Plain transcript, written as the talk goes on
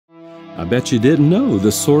I bet you didn't know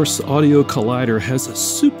the Source Audio Collider has a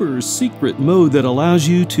super secret mode that allows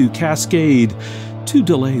you to cascade 2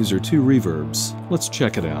 delays or 2 reverbs. Let's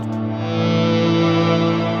check it out.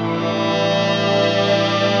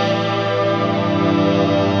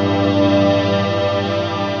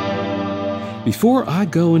 Before I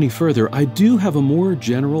go any further, I do have a more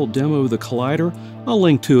general demo of the Collider. I'll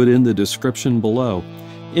link to it in the description below.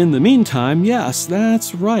 In the meantime, yes,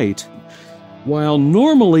 that's right. While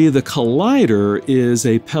normally the Collider is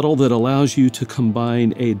a pedal that allows you to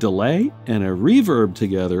combine a delay and a reverb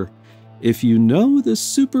together, if you know the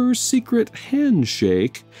super secret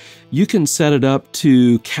handshake, you can set it up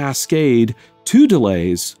to cascade 2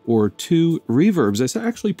 delays or 2 reverbs. It's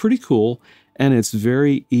actually pretty cool, and it's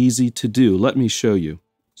very easy to do. Let me show you.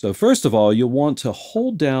 So first of all, you'll want to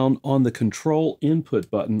hold down on the control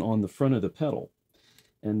input button on the front of the pedal.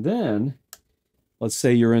 And then, let's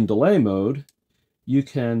say you're in delay mode, you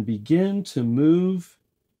can begin to move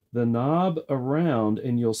the knob around,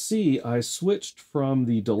 and you'll see I switched from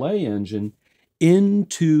the delay engine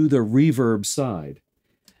into the reverb side.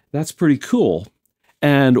 That's pretty cool.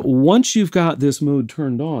 And once you've got this mode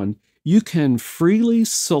turned on, you can freely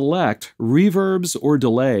select reverbs or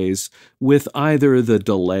delays with either the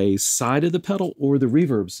delay side of the pedal or the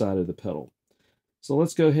reverb side of the pedal. So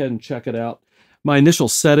let's go ahead and check it out. My initial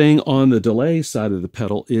setting on the delay side of the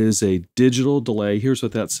pedal is a digital delay. Here's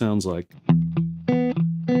what that sounds like.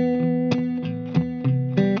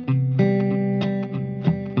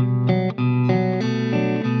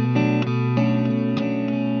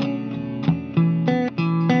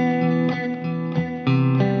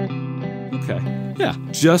 Okay, yeah,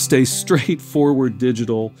 just a straightforward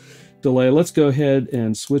digital delay. Let's go ahead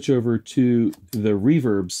and switch over to the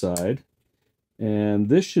reverb side. And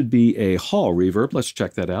this should be a hall reverb. Let's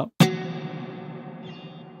check that out.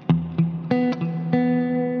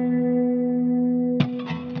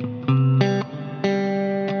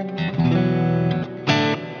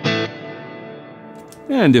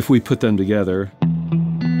 And if we put them together,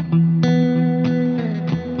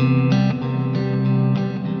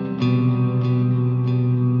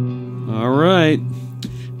 all right,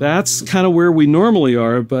 that's kind of where we normally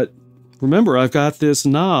are, but remember, I've got this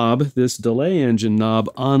knob, this delay engine knob,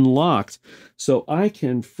 unlocked, so I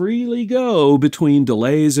can freely go between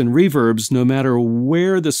delays and reverbs no matter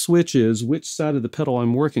where the switch is, which side of the pedal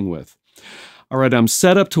I'm working with. All right, I'm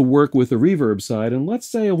set up to work with the reverb side, and let's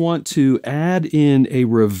say I want to add in a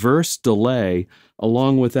reverse delay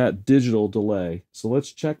along with that digital delay. So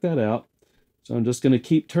let's check that out. So I'm just going to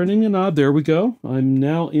keep turning the knob. There we go. I'm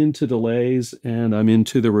now into delays, and I'm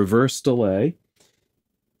into the reverse delay.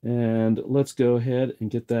 And let's go ahead and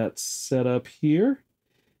get that set up here.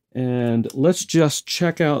 And let's just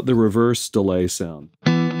check out the reverse delay sound.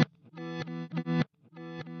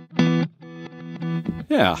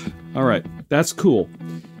 Yeah, all right, that's cool.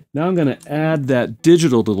 Now I'm going to add that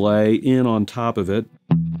digital delay in on top of it.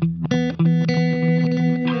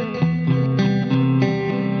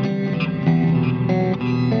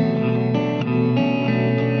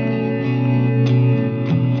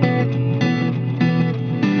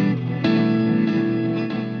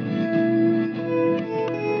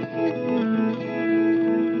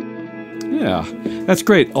 Yeah, that's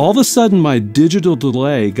great. All of a sudden, my digital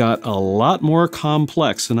delay got a lot more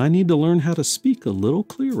complex, and I need to learn how to speak a little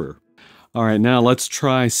clearer. All right, now let's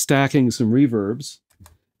try stacking some reverbs.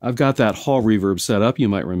 I've got that hall reverb set up, you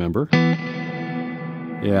might remember.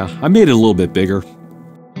 Yeah, I made it a little bit bigger.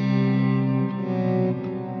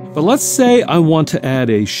 But let's say I want to add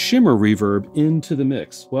a shimmer reverb into the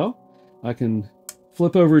mix. Well, I can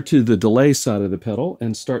flip over to the delay side of the pedal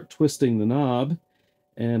and start twisting the knob.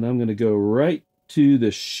 And I'm going to go right to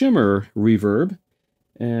the shimmer reverb.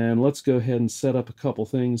 And let's go ahead and set up a couple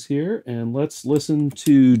things here. And let's listen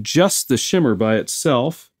to just the shimmer by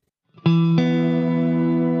itself.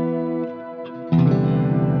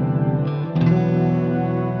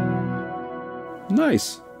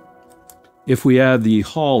 Nice. If we add the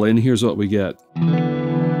hall in, here's what we get.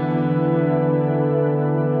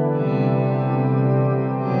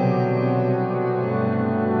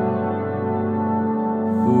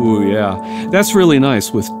 Ooh, yeah. That's really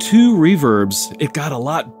nice. With 2 reverbs, it got a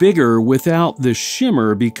lot bigger without the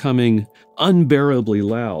shimmer becoming unbearably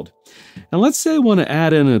loud. And let's say I want to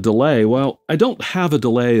add in a delay. Well, I don't have a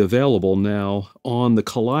delay available now on the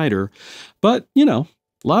Collider, but, you know,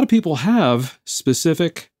 a lot of people have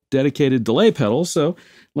specific dedicated delay pedals, so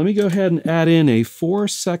let me go ahead and add in a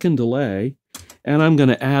 4-second delay, and I'm going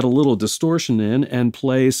to add a little distortion in and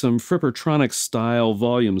play some Frippertronic style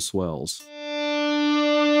volume swells.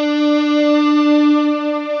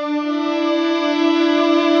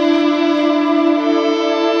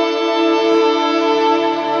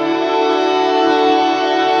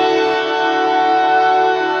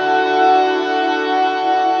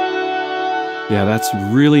 Yeah, that's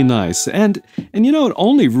really nice. And you know, it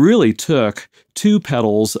only really took 2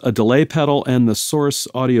 pedals, a delay pedal and the source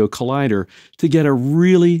audio collider, to get a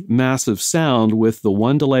really massive sound with the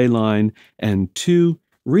 1 delay line and 2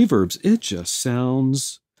 reverbs. It just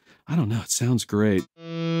sounds, I don't know, it sounds great.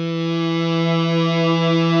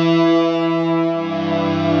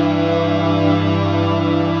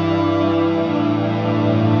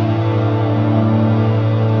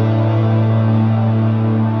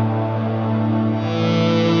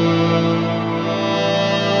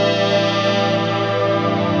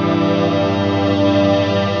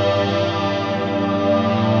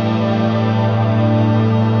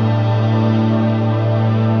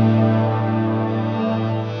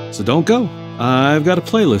 So don't go. I've got a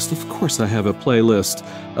playlist. Of course I have a playlist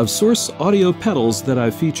of source audio pedals that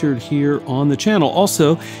I've featured here on the channel.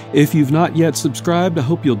 Also, if you've not yet subscribed, I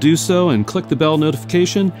hope you'll do so and click the bell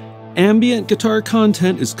notification. Ambient guitar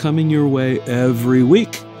content is coming your way every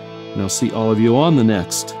week. And I'll see all of you on the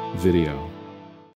next video.